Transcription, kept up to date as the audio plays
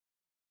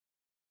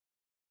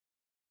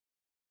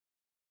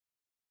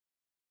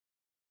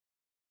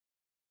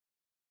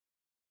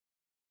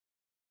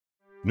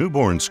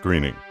Newborn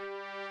screening.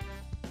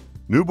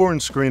 Newborn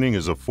screening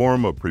is a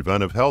form of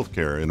preventive health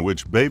care in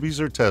which babies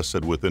are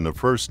tested within the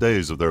first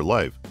days of their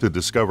life to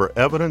discover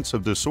evidence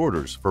of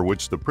disorders for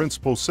which the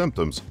principal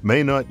symptoms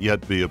may not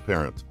yet be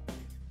apparent.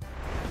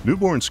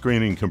 Newborn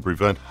screening can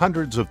prevent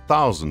hundreds of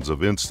thousands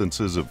of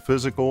instances of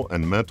physical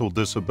and mental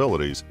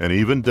disabilities and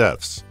even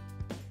deaths.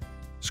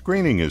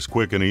 Screening is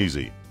quick and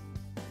easy.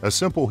 A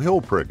simple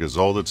heel prick is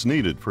all that's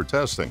needed for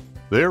testing.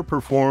 They are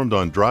performed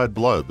on dried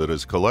blood that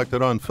is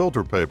collected on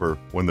filter paper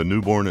when the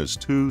newborn is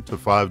 2 to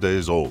 5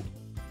 days old.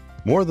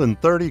 More than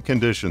 30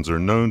 conditions are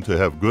known to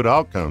have good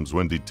outcomes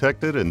when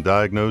detected and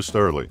diagnosed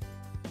early.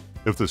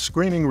 If the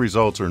screening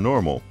results are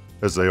normal,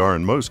 as they are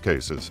in most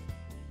cases,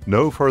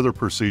 no further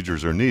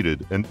procedures are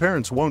needed and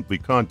parents won't be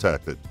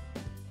contacted.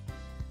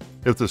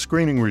 If the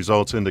screening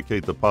results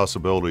indicate the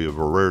possibility of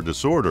a rare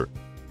disorder,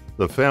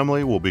 the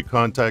family will be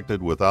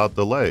contacted without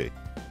delay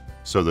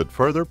so that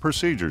further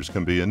procedures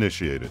can be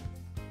initiated.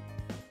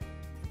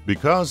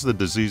 Because the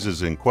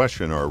diseases in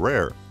question are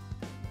rare,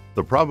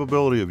 the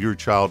probability of your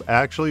child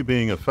actually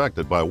being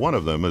affected by one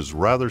of them is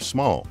rather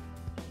small.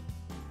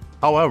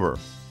 However,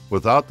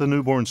 without the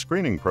newborn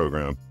screening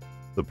program,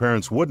 the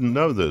parents wouldn't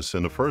know this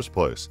in the first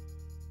place.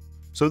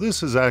 So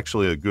this is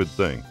actually a good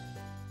thing.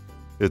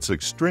 It's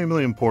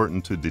extremely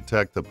important to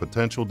detect the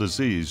potential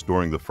disease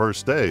during the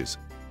first days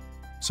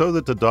so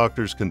that the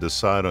doctors can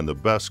decide on the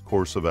best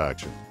course of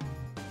action.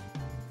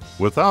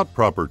 Without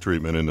proper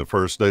treatment in the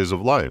first days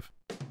of life,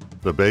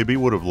 the baby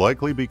would have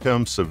likely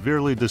become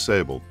severely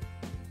disabled.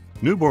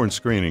 Newborn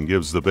screening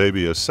gives the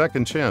baby a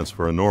second chance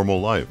for a normal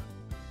life.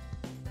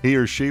 He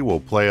or she will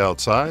play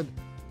outside,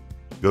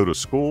 go to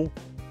school,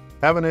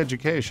 have an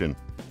education,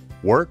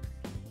 work,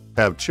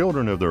 have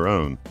children of their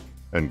own,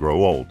 and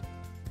grow old.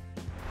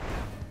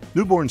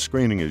 Newborn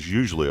screening is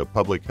usually a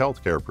public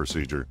health care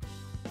procedure.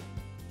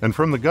 And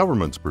from the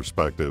government's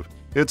perspective,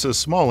 it's a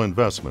small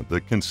investment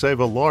that can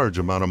save a large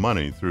amount of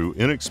money through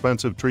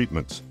inexpensive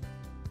treatments.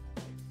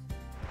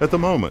 At the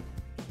moment,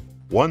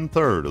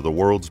 1/3 of the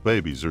world's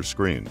babies are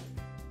screened.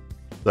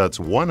 That's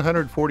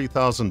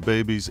 140,000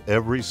 babies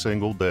every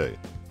single day.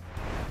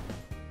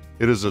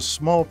 It is a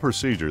small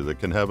procedure that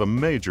can have a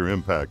major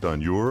impact on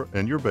your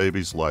and your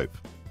baby's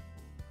life.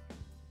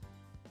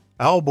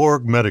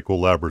 Aalborg Medical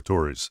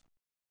Laboratories.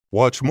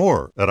 Watch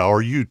more at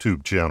our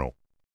YouTube channel.